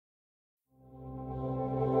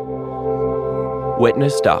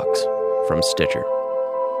Witness Docs from Stitcher.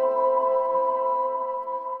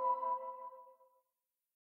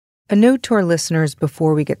 A note to our listeners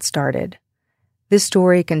before we get started. This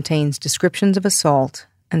story contains descriptions of assault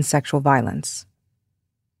and sexual violence.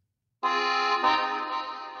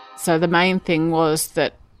 So the main thing was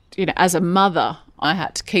that, as a mother, I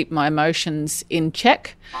had to keep my emotions in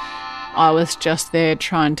check. I was just there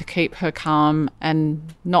trying to keep her calm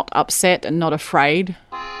and not upset and not afraid,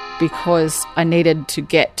 because I needed to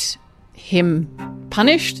get him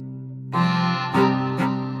punished.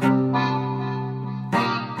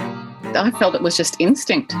 I felt it was just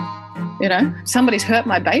instinct. Somebody's hurt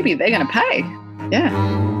my baby, they're going to pay. Yeah.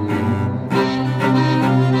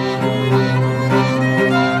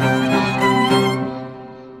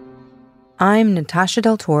 I'm Natasha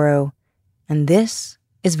Del Toro, and this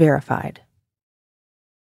is Verified.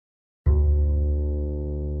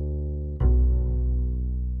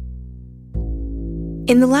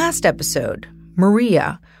 In the last episode,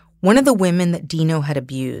 Maria, one of the women that Dino had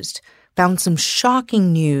abused, found some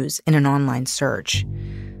shocking news in an online search.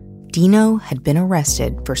 Dino had been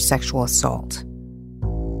arrested for sexual assault.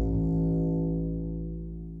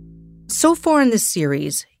 So far in this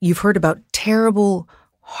series, you've heard about terrible,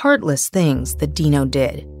 heartless things that Dino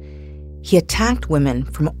did. He attacked women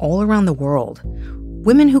from all around the world,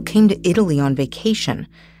 women who came to Italy on vacation,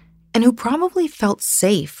 and who probably felt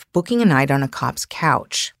safe booking a night on a cop's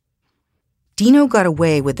couch. Dino got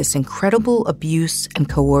away with this incredible abuse and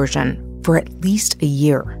coercion for at least a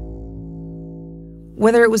year.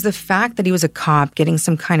 Whether it was the fact that he was a cop getting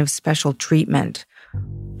some kind of special treatment,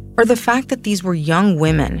 or the fact that these were young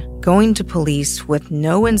women going to police with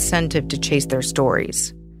no incentive to chase their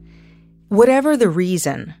stories. Whatever the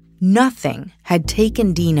reason, nothing had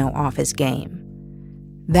taken Dino off his game.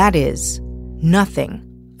 That is, nothing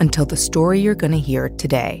until the story you're going to hear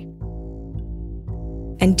today.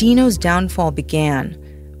 And Dino's downfall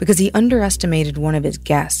began because he underestimated one of his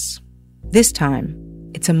guests. This time,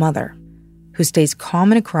 it's a mother who stays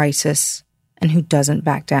calm in a crisis and who doesn't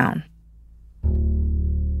back down.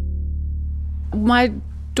 My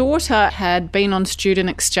daughter had been on student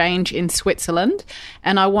exchange in Switzerland,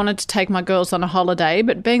 and I wanted to take my girls on a holiday,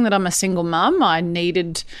 but being that I'm a single mum, I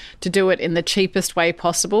needed to do it in the cheapest way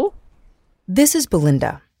possible. This is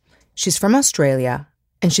Belinda. She's from Australia,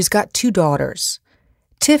 and she's got 2 daughters,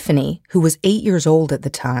 Tiffany, who was 8 years old at the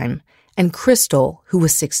time, and Crystal, who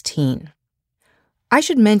was 16. I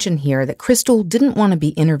should mention here that Crystal didn't want to be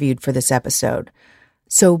interviewed for this episode,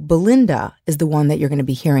 so Belinda is the one that you're going to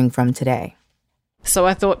be hearing from today. So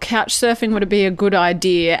I thought couch surfing would be a good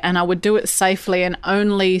idea, and I would do it safely and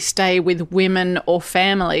only stay with women or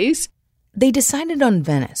families. They decided on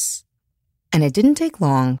Venice, and it didn't take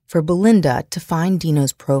long for Belinda to find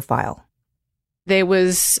Dino's profile. There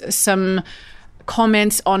was some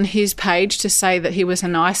comments on his page to say that he was a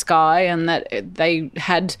nice guy and that they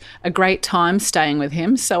had a great time staying with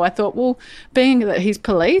him. So I thought, well, being that he's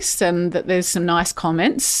police and that there's some nice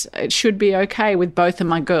comments, it should be okay with both of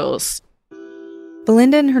my girls.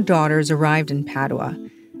 Belinda and her daughters arrived in Padua.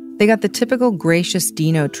 They got the typical gracious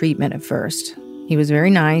Dino treatment at first. He was very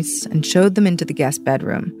nice and showed them into the guest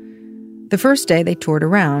bedroom. The first day they toured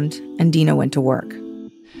around and Dino went to work.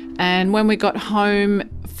 And when we got home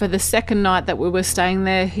for the second night that we were staying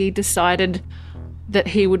there, he decided that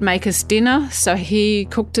he would make us dinner. So he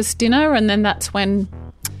cooked us dinner, and then that's when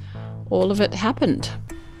all of it happened.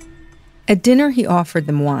 At dinner, he offered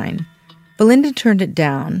them wine. Belinda turned it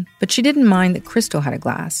down, but she didn't mind that Crystal had a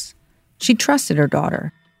glass. She trusted her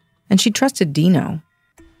daughter, and she trusted Dino.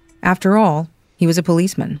 After all, he was a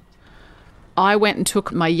policeman. I went and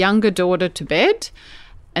took my younger daughter to bed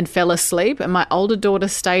and fell asleep, and my older daughter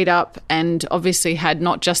stayed up and obviously had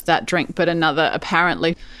not just that drink but another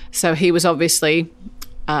apparently. So he was obviously,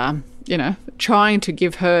 trying to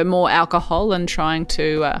give her more alcohol and trying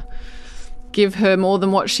to give her more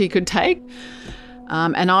than what she could take.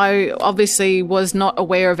 And I obviously was not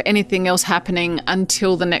aware of anything else happening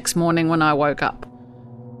until the next morning when I woke up.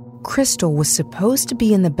 Crystal was supposed to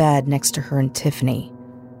be in the bed next to her and Tiffany,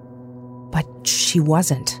 but she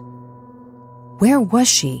wasn't. Where was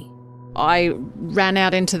she? I ran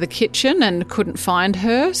out into the kitchen and couldn't find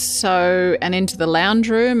her, and into the lounge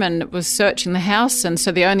room and was searching the house, and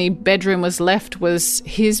so the only bedroom was left was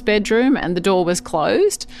his bedroom and the door was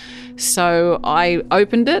closed. So I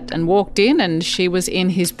opened it and walked in, and she was in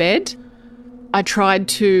his bed. I tried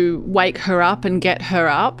to wake her up and get her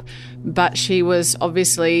up, but she was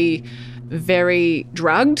obviously very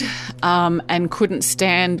drugged and couldn't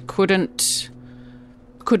stand, couldn't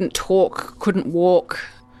talk, couldn't walk.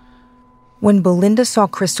 When Belinda saw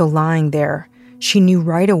Crystal lying there, She knew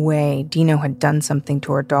right away Dino had done something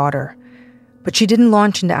to her daughter, but she didn't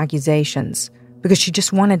launch into accusations because she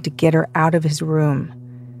just wanted to get her out of his room.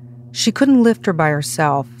 She couldn't lift her by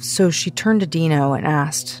herself, so she turned to Dino and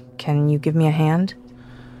asked, "Can you give me a hand?"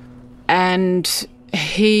 And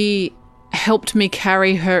he helped me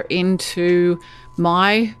carry her into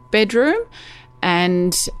my bedroom,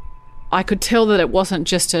 and I could tell that it wasn't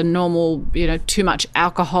just a normal, too much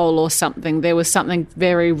alcohol or something. There was something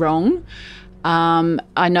very wrong.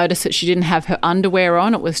 I noticed that she didn't have her underwear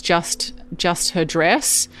on. It was just her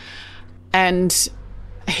dress. And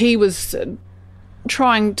he was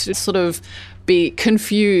trying to sort of be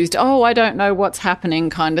confused. "Oh, I don't know what's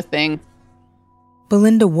happening," kind of thing.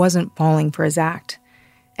 Belinda wasn't falling for his act,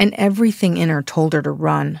 and everything in her told her to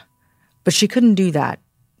run. But she couldn't do that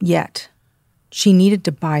yet. She needed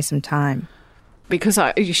to buy some time. Because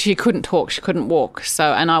she couldn't talk, she couldn't walk,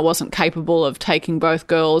 and I wasn't capable of taking both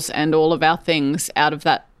girls and all of our things out of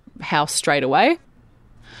that house straight away.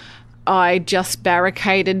 I just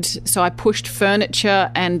barricaded, so I pushed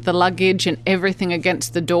furniture and the luggage and everything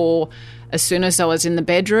against the door as soon as I was in the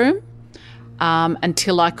bedroom,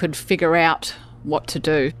 until I could figure out what to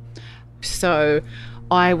do. So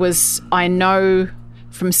I know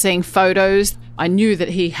from seeing photos, I knew that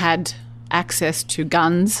he had access to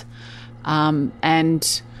guns,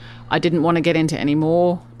 and I didn't want to get into any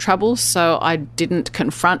more trouble, so I didn't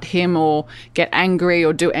confront him or get angry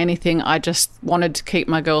or do anything. I just wanted to keep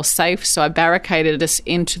my girls safe, so I barricaded us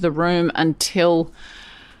into the room until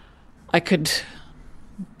I could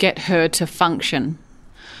get her to function.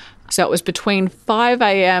 So it was between 5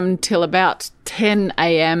 a.m. till about 10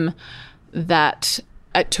 a.m. that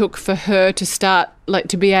it took for her to start,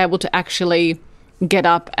 to be able to actually get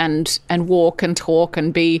up and walk and talk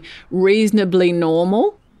and be reasonably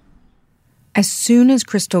normal. As soon as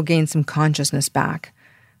Crystal gained some consciousness back,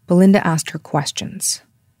 Belinda asked her questions.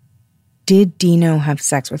 Did Dino have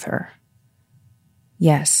sex with her?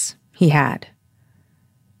 Yes, he had.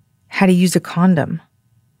 Had he used a condom?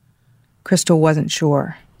 Crystal wasn't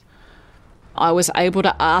sure. I was able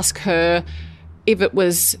to ask her if it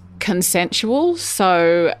was consensual,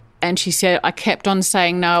 and she said, I kept on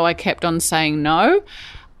saying no.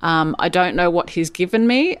 I don't know what he's given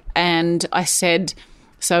me. And I said,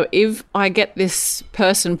 so if I get this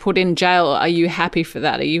person put in jail, are you happy for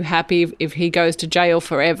that? Are you happy if he goes to jail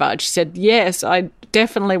forever? And she said, yes, I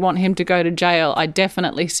definitely want him to go to jail. I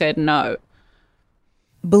definitely said no.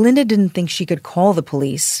 Belinda didn't think she could call the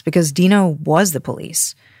police because Dino was the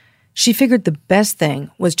police. She figured the best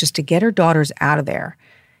thing was just to get her daughters out of there.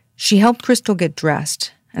 She helped Crystal get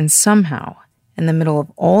dressed, and somehow, in the middle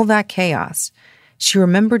of all that chaos, she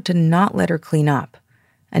remembered to not let her clean up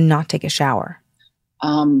and not take a shower.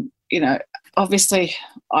 Obviously,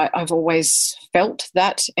 I've always felt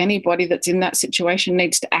that anybody that's in that situation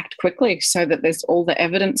needs to act quickly so that there's all the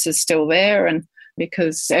evidence is still there, and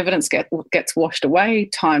because evidence gets washed away,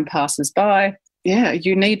 time passes by. Yeah,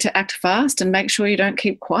 you need to act fast and make sure you don't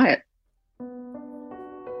keep quiet.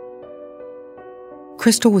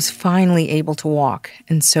 Crystal was finally able to walk,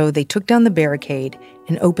 and so they took down the barricade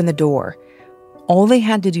and opened the door. All they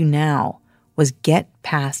had to do now was get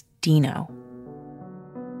past Dino.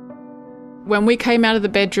 When we came out of the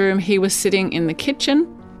bedroom, he was sitting in the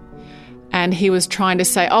kitchen and he was trying to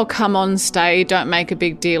say, oh, come on, stay, don't make a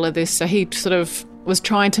big deal of this. So he sort of was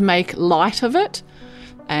trying to make light of it,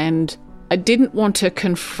 and I didn't want to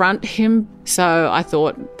confront him, so I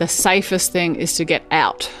thought the safest thing is to get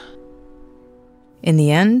out. In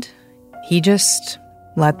the end, he just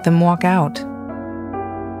let them walk out.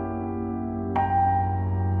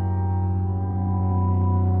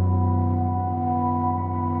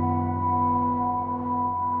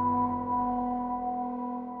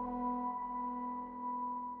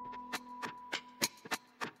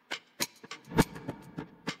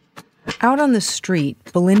 Out on the street,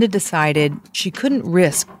 Belinda decided she couldn't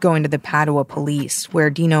risk going to the Padua police,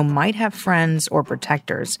 where Dino might have friends or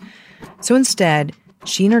protectors. So instead,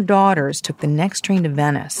 she and her daughters took the next train to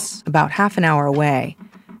Venice, about half an hour away.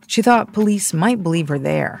 She thought police might believe her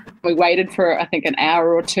there. We waited for, I think, an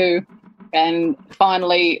hour or two, and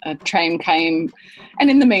finally a train came.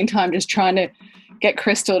 And in the meantime, just trying to get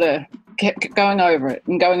Crystal to get going over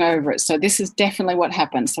it. So this is definitely what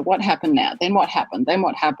happened. So what happened now? Then what happened?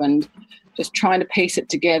 Just trying to piece it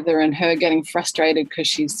together, and her getting frustrated because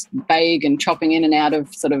she's vague and chopping in and out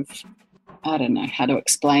of sort of, I don't know how to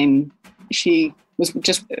explain. She was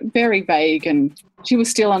just very vague, and she was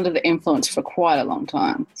still under the influence for quite a long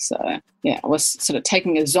time. So, yeah, I was sort of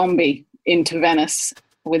taking a zombie into Venice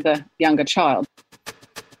with a younger child.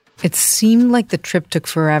 It seemed like the trip took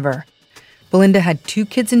forever. Belinda had 2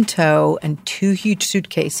 kids in tow and 2 huge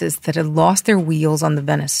suitcases that had lost their wheels on the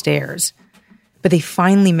Venice stairs. But they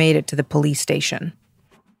finally made it to the police station.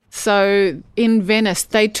 So in Venice,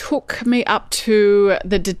 they took me up to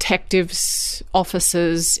the detectives'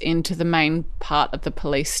 offices into the main part of the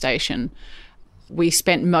police station. We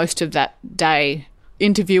spent most of that day,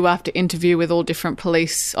 interview after interview with all different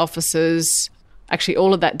police officers, actually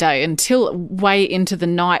all of that day until way into the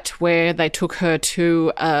night where they took her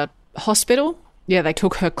to a hospital. Yeah, they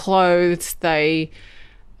took her clothes, they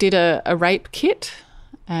did a rape kit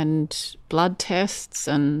and blood tests,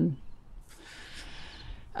 and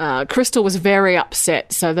Crystal was very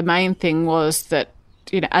upset. So the main thing was that,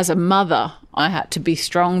 as a mother, I had to be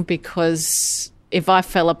strong, because if I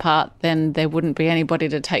fell apart, then there wouldn't be anybody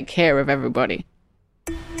to take care of everybody.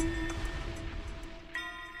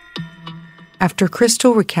 After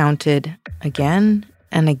Crystal recounted again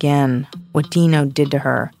and again what Dino did to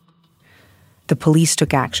her, the police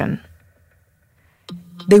took action.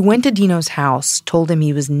 They went to Dino's house, told him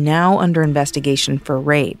he was now under investigation for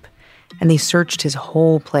rape, and they searched his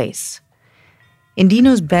whole place. In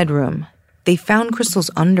Dino's bedroom, they found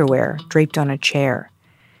Crystal's underwear draped on a chair.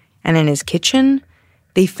 And in his kitchen,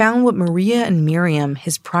 they found what Maria and Miriam,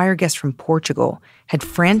 his prior guests from Portugal, had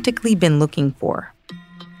frantically been looking for.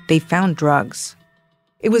 They found drugs.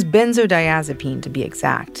 It was benzodiazepine, to be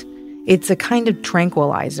exact. It's a kind of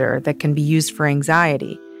tranquilizer that can be used for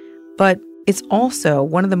anxiety, but it's also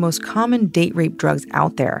one of the most common date rape drugs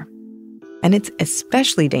out there. And it's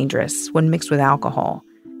especially dangerous when mixed with alcohol.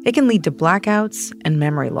 It can lead to blackouts and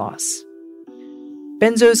memory loss.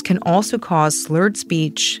 Benzos can also cause slurred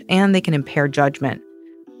speech, and they can impair judgment.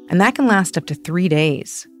 And that can last up to 3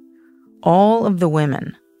 days. All of the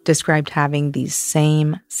women described having these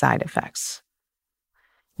same side effects.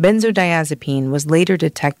 Benzodiazepine was later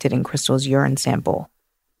detected in Crystal's urine sample.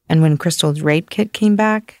 And when Crystal's rape kit came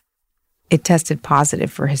back, it tested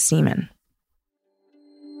positive for his semen.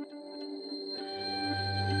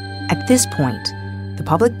 At this point, the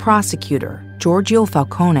public prosecutor, Giorgio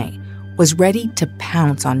Falcone, was ready to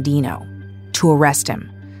pounce on Dino, to arrest him.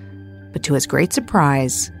 But to his great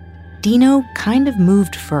surprise, Dino kind of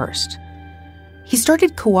moved first. He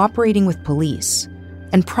started cooperating with police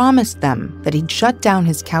and promised them that he'd shut down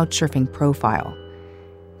his couchsurfing profile.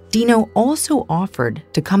 Dino also offered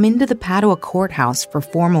to come into the Padua courthouse for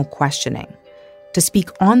formal questioning, to speak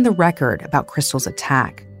on the record about Crystal's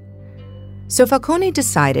attack. So Falcone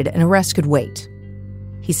decided an arrest could wait.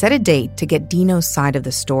 He set a date to get Dino's side of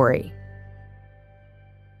the story.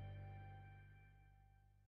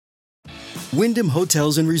 Wyndham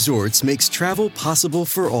Hotels & Resorts makes travel possible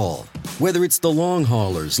for all. Whether it's the long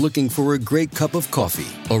haulers looking for a great cup of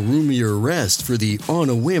coffee, a roomier rest for the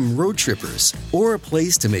on-a-whim road trippers, or a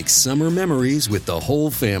place to make summer memories with the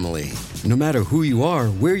whole family. No matter who you are,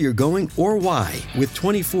 where you're going, or why, with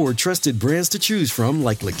 24 trusted brands to choose from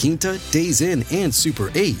like La Quinta, Days Inn, and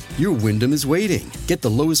Super 8, your Wyndham is waiting. Get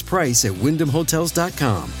the lowest price at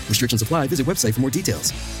WyndhamHotels.com. Restrictions apply. Visit website for more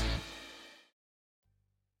details.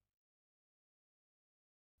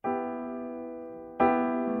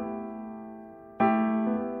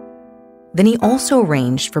 Then he also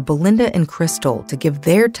arranged for Belinda and Crystal to give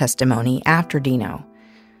their testimony after Dino.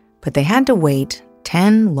 But they had to wait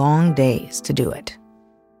 10 long days to do it.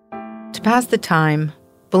 To pass the time,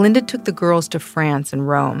 Belinda took the girls to France and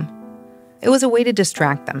Rome. It was a way to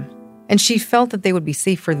distract them, and she felt that they would be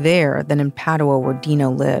safer there than in Padua where Dino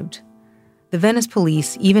lived. The Venice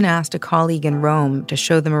police even asked a colleague in Rome to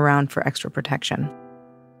show them around for extra protection.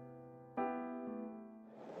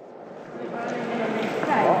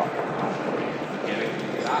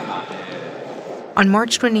 On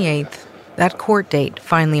March 28th, that court date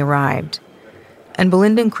finally arrived, and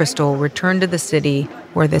Belinda and Crystal returned to the city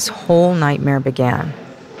where this whole nightmare began.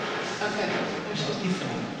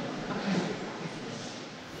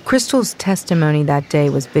 Crystal's testimony that day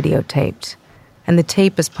was videotaped, and the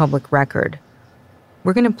tape is public record.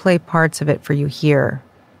 We're going to play parts of it for you here,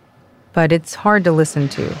 but it's hard to listen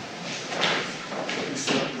to.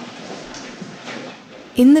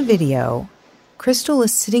 In the video, Crystal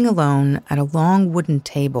is sitting alone at a long wooden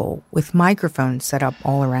table with microphones set up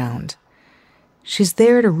all around. She's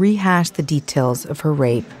there to rehash the details of her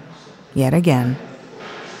rape, yet again,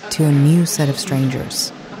 to a new set of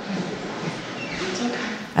strangers.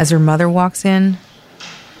 As her mother walks in,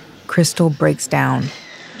 Crystal breaks down.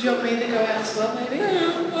 Do you want me to go out as well, maybe?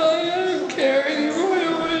 I don't care anymore. I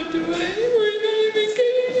don't want to do it anymore. I don't even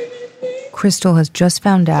get anything. Crystal has just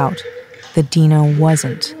found out that Dino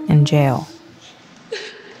wasn't in jail.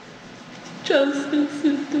 Justice,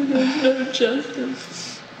 sister, there's no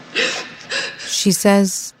justice. She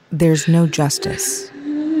says there's no justice.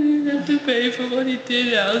 He had to pay for what he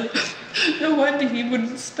did, Alice. No wonder he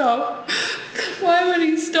wouldn't stop. Why would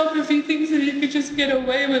he stop if he thinks that he could just get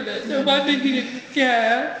away with it? No wonder he didn't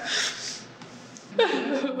care.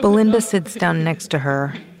 Belinda sits down next to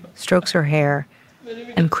her, strokes her hair,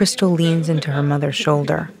 and Crystal leans into her mother's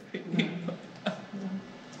shoulder.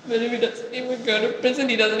 But if he doesn't even go to prison,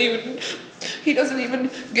 he doesn't even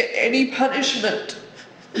get any punishment.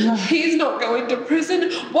 He's not going to prison.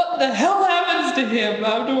 What the hell happens to him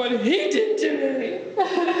after what he did to me?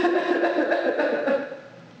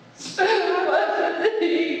 What did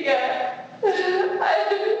he get?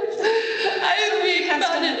 I've been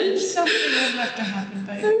punished. Something will have to happen,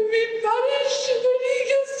 baby. I've been punished, but he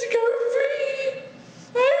gets to go free.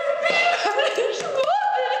 I've been punished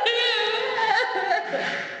more than him.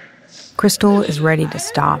 Crystal is ready to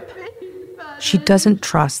stop. She doesn't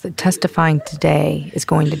trust that testifying today is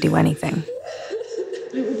going to do anything.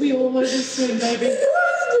 It will be all over soon, baby. It's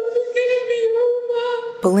never gonna be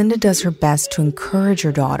over. Belinda does her best to encourage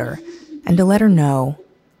her daughter and to let her know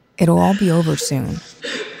it'll all be over soon.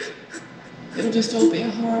 It'll just all be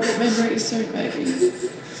a horrible memory soon, baby.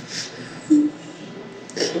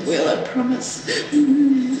 It will, I promise.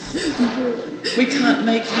 We can't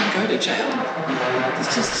make him go to jail.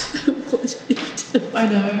 It's just what he did. I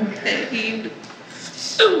know, pain.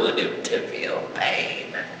 I want him to feel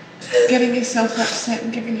pain. Getting yourself upset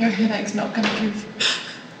and giving her headaches not going to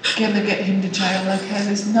get him to jail, okay?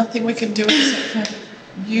 There's nothing we can do except for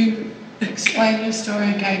you explain your story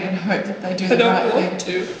again and hope that they do the right thing. I don't want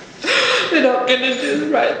to. They're not going to do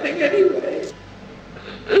the right thing anyway.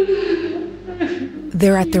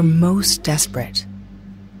 They're at their most desperate.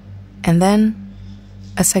 And then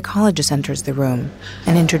a psychologist enters the room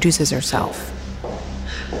and introduces herself.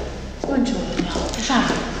 Buongiorno.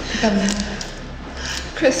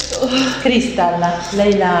 Crystal. Cristalla,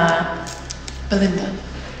 lei la... Belinda.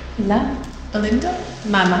 La? Belinda?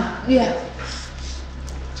 Mama. Yeah.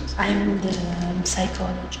 I'm the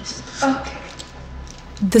psychologist. Okay.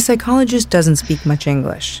 The psychologist doesn't speak much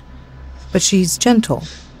English, but she's gentle,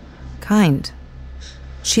 kind.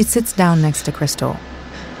 She sits down next to Crystal.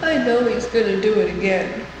 I know he's gonna do it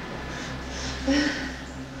again.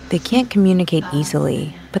 They can't communicate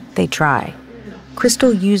easily, but they try.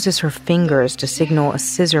 Crystal uses her fingers to signal a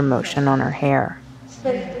scissor motion on her hair.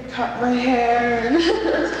 They cut my hair.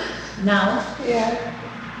 Now? Yeah.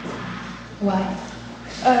 Why?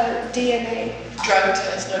 DNA. Drug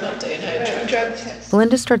test, no, not DNA. Drug test.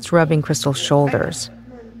 Belinda starts rubbing Crystal's shoulders,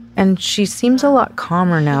 and she seems a lot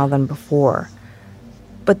calmer now than before.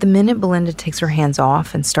 But the minute Belinda takes her hands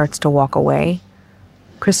off and starts to walk away,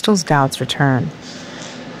 Crystal's doubts return.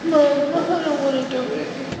 Mom, I don't want to do it.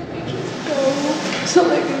 Let me just go. It's not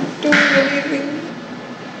like I'm doing anything.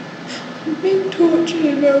 I'm being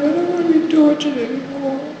tortured now. I don't want to be tortured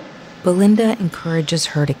anymore. Belinda encourages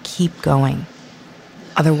her to keep going.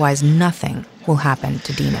 Otherwise, nothing will happen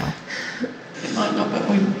to Dino. It might not, but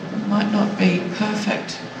we might not be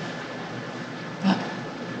perfect. But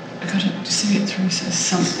I gotta see it through so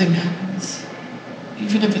something happens.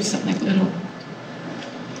 Even if it's something little.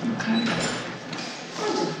 Okay?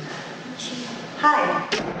 Hi.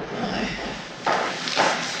 Hi.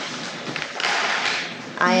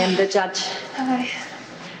 I am the judge. Hi.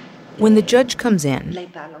 When the judge comes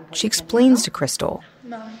in, she explains to Crystal,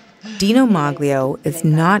 Dino Maglio is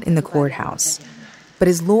not in the courthouse, but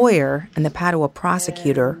his lawyer and the Padua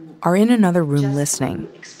prosecutor are in another room listening.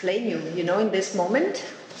 Explain you know, in this moment,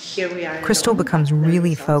 here we are. Crystal becomes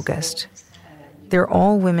really focused. They're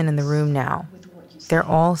all women in the room now. They're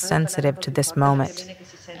all sensitive to this moment,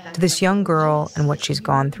 to this young girl and what she's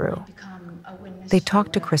gone through. They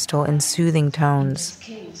talk to Crystal in soothing tones.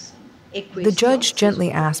 The judge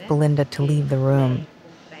gently asks Belinda to leave the room.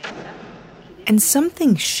 And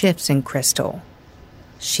something shifts in Crystal.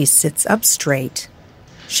 She sits up straight.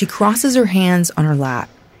 She crosses her hands on her lap,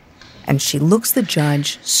 and she looks the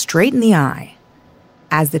judge straight in the eye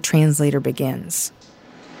as the translator begins.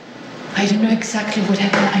 I don't know exactly what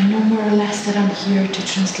happened. I know more or less that I'm here to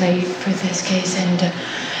translate for this case, and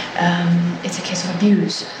it's a case of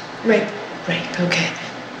abuse. Rape. Rape, okay.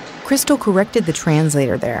 Crystal corrected the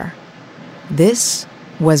translator there. This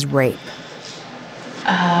was rape.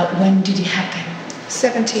 When did it happen?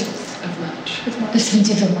 17th of March. The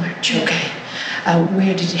 17th of March, okay.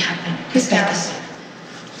 Where did it happen? His house.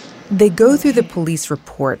 They go through the police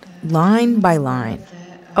report line by line,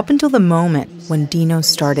 up until the moment when Dino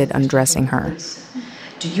started undressing her.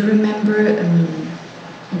 Do you remember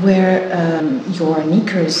where your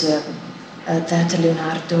knickers that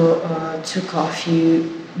Leonardo took off you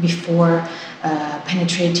before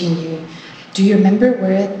penetrating you? Do you remember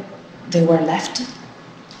where they were left?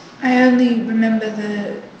 I only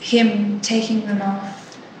remember him taking them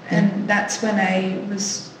off, and that's when I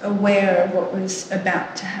was aware of what was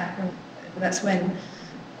about to happen. That's when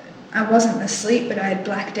I wasn't asleep, but I had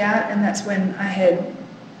blacked out, and that's when I had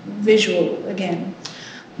visual again.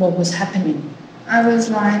 What was happening? I was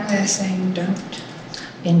lying there saying, don't.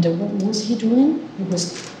 And what was he doing? He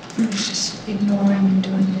was just ignoring and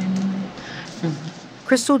doing it anyway.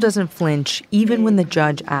 Crystal doesn't flinch even when the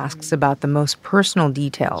judge asks about the most personal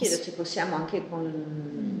details.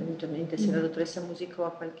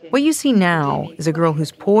 What you see now is a girl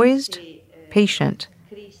who's poised, patient,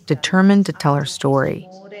 determined to tell her story.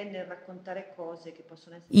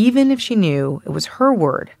 Even if she knew it was her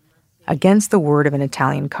word against the word of an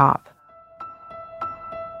Italian cop.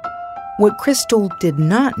 What Crystal did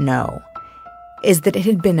not know is that it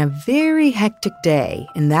had been a very hectic day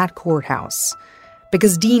in that courthouse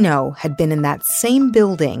because Dino had been in that same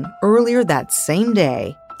building earlier that same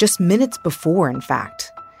day, just minutes before, in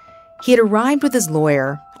fact. He had arrived with his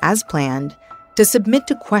lawyer, as planned, to submit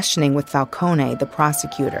to questioning with Falcone, the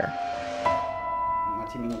prosecutor.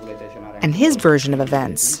 And his version of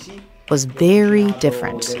events was very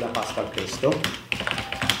different.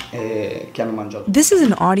 This is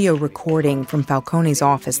an audio recording from Falcone's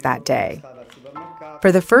office that day.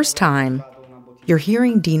 For the first time, you're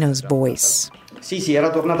hearing Dino's voice. He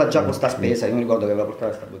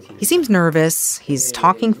seems nervous, he's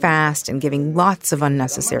talking fast and giving lots of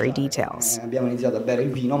unnecessary details.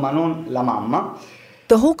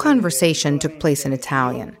 The whole conversation took place in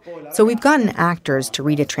Italian, so we've gotten actors to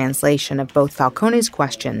read a translation of both Falcone's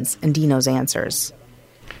questions and Dino's answers.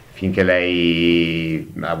 Finché lei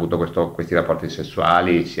ha avuto questi rapporti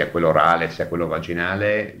sessuali, sia quello orale sia quello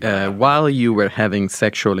vaginale. While you were having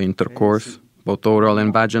sexual intercourse, both oral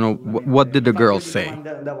and vaginal, what did the girl say?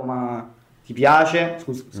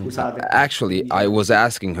 Actually, I was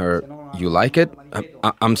asking her, you like it?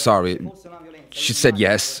 I'm sorry. She said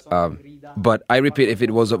yes, but I repeat, if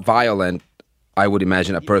it was violent, I would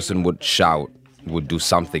imagine a person would shout, would do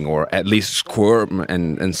something, or at least squirm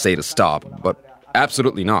and say to stop, but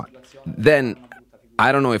absolutely not. Then,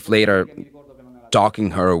 I don't know if later,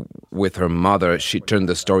 talking her with her mother, she turned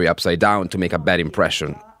the story upside down to make a bad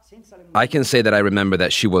impression. I can say that I remember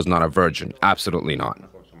that she was not a virgin. Absolutely not.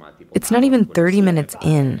 It's not even 30 minutes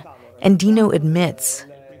in, and Dino admits,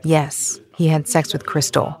 yes, he had sex with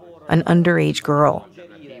Crystal, an underage girl.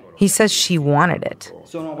 He says she wanted it.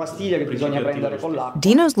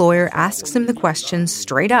 Dino's lawyer asks him the question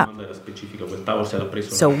straight up.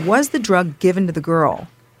 So was the drug given to the girl?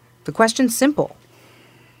 The question's simple.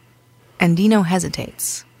 And Dino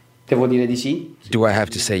hesitates. Do I have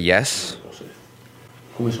to say yes?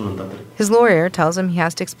 His lawyer tells him he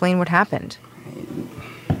has to explain what happened.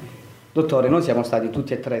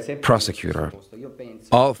 Prosecutor,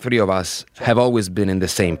 all three of us have always been in the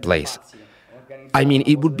same place. I mean,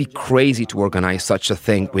 it would be crazy to organize such a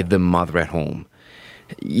thing with the mother at home.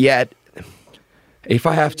 Yet, if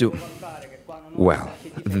I have to... Well,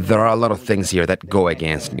 there are a lot of things here that go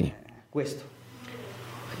against me.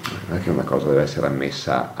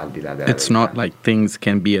 It's not like things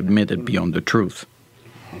can be admitted beyond the truth.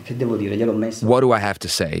 What do I have to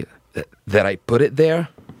say? That I put it there?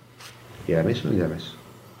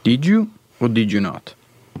 Did you or did you not?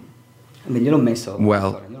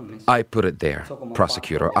 Well, I put it there,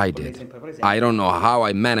 prosecutor, I did. I don't know how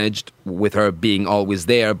I managed with her being always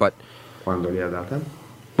there, but...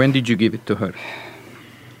 When did you give it to her?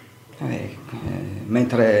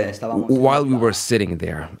 While we were sitting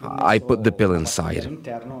there, I put the pill inside.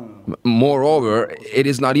 Moreover, it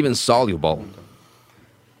is not even soluble.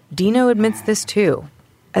 Dino admits this too,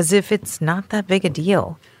 as if it's not that big a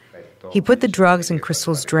deal. He put the drugs in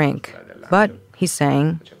Crystal's drink, but he's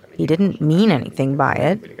saying he didn't mean anything by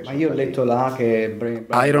it. I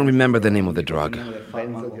don't remember the name of the drug.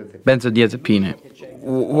 Benzodiazepine.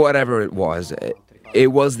 Whatever it was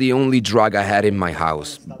the only drug I had in my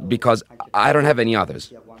house, because I don't have any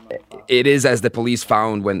others. It is as the police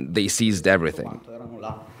found when they seized everything.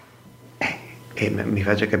 Let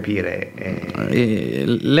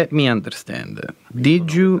me understand.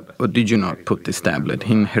 Did you or did you not put this tablet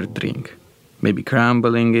in her drink? Maybe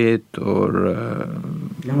crumbling it or...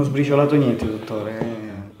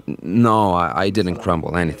 No, I didn't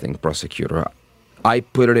crumble anything, prosecutor. I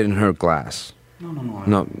put it in her glass. No,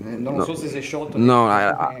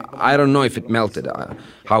 I don't know if it melted,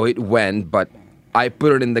 how it went, but I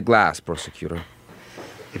put it in the glass, prosecutor.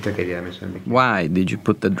 Why did you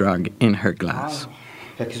put the drug in her glass?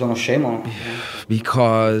 Because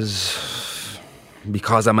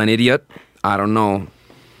I'm an idiot. I don't know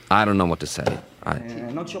what to say.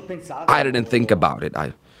 I didn't think about it.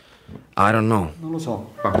 I don't know.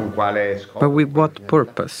 Ma con quale scopo? But with what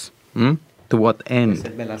purpose? To what end?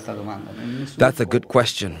 That's a good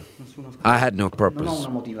question. I had no purpose.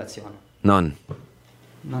 None.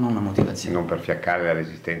 Non per fiaccare la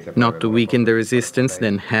resistenza. Not to weaken the resistance,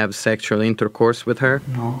 then have sexual intercourse with her?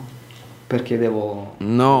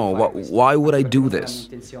 No, why would I do this?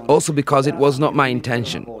 Also because it was not my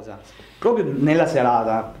intention.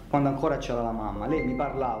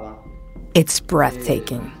 It's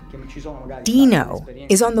breathtaking. Dino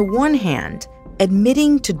is on the one hand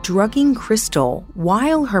admitting to drugging Crystal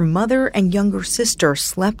while her mother and younger sister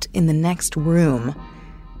slept in the next room.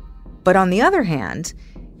 But on the other hand,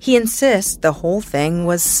 he insists the whole thing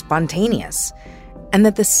was spontaneous and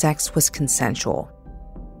that the sex was consensual,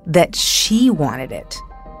 that she wanted it.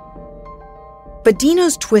 But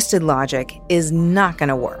Dino's twisted logic is not going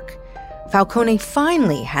to work. Falcone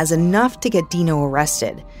finally has enough to get Dino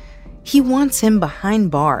arrested. He wants him behind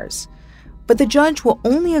bars. But the judge will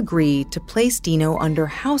only agree to place Dino under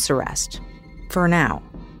house arrest, for now.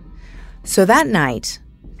 So that night,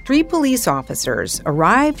 3 police officers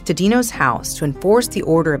arrive to Dino's house to enforce the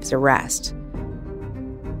order of his arrest.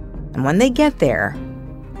 And when they get there,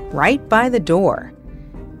 right by the door,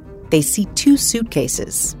 they see 2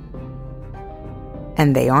 suitcases.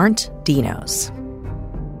 And they aren't Dino's.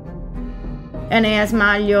 And I asked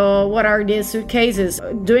Mario, what are these suitcases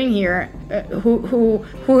doing here? Who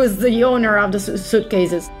is the owner of the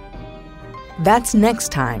suitcases? That's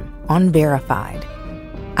next time on Verified.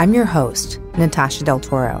 I'm your host, Natasha Del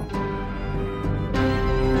Toro.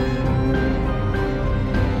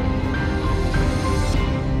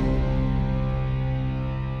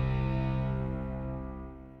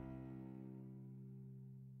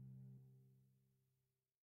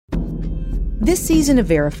 This season of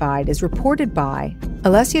Verified is reported by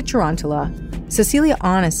Alessia Tarantola, Cecilia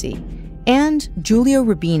Onasi, and Giulio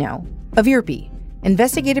Rubino of IRPI,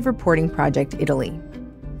 Investigative Reporting Project Italy.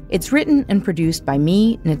 It's written and produced by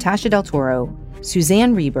me, Natasha Del Toro,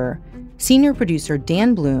 Suzanne Reber, senior producer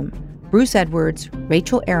Dan Bloom, Bruce Edwards,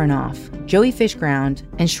 Rachel Aronoff, Joey Fishground,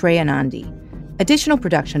 and Shreya Nandi. Additional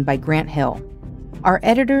production by Grant Hill. Our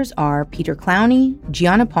editors are Peter Clowney,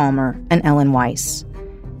 Gianna Palmer, and Ellen Weiss.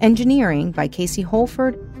 Engineering by Casey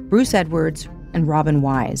Holford, Bruce Edwards, and Robin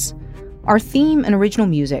Wise. Our theme and original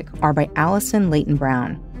music are by Allison Leighton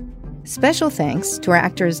Brown. Special thanks to our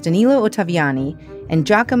actors Danilo Ottaviani and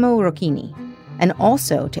Giacomo Rocchini, and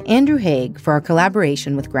also to Andrew Haig for our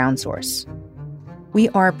collaboration with Ground Source. We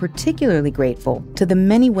are particularly grateful to the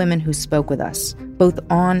many women who spoke with us, both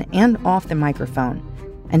on and off the microphone,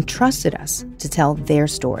 and trusted us to tell their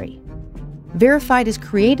story. Verified is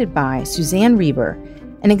created by Suzanne Reber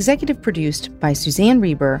and executive produced by Suzanne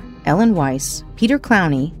Reber, Ellen Weiss, Peter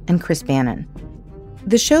Clowney, and Chris Bannon.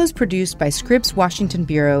 The show's produced by Scripps Washington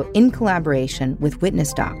Bureau in collaboration with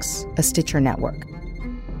Witness Docs, a Stitcher network.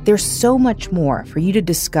 There's so much more for you to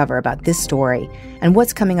discover about this story and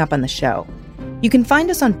what's coming up on the show. You can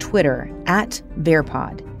find us on Twitter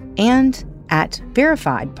 @VerPod and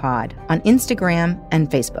 @VerifiedPod on Instagram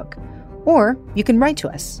and Facebook. Or you can write to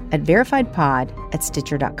us at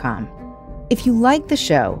verifiedpod@stitcher.com. If you like the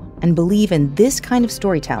show and believe in this kind of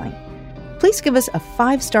storytelling, please give us a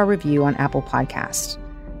 5-star review on Apple Podcasts.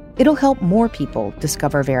 It'll help more people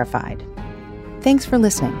discover Verified. Thanks for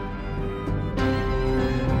listening.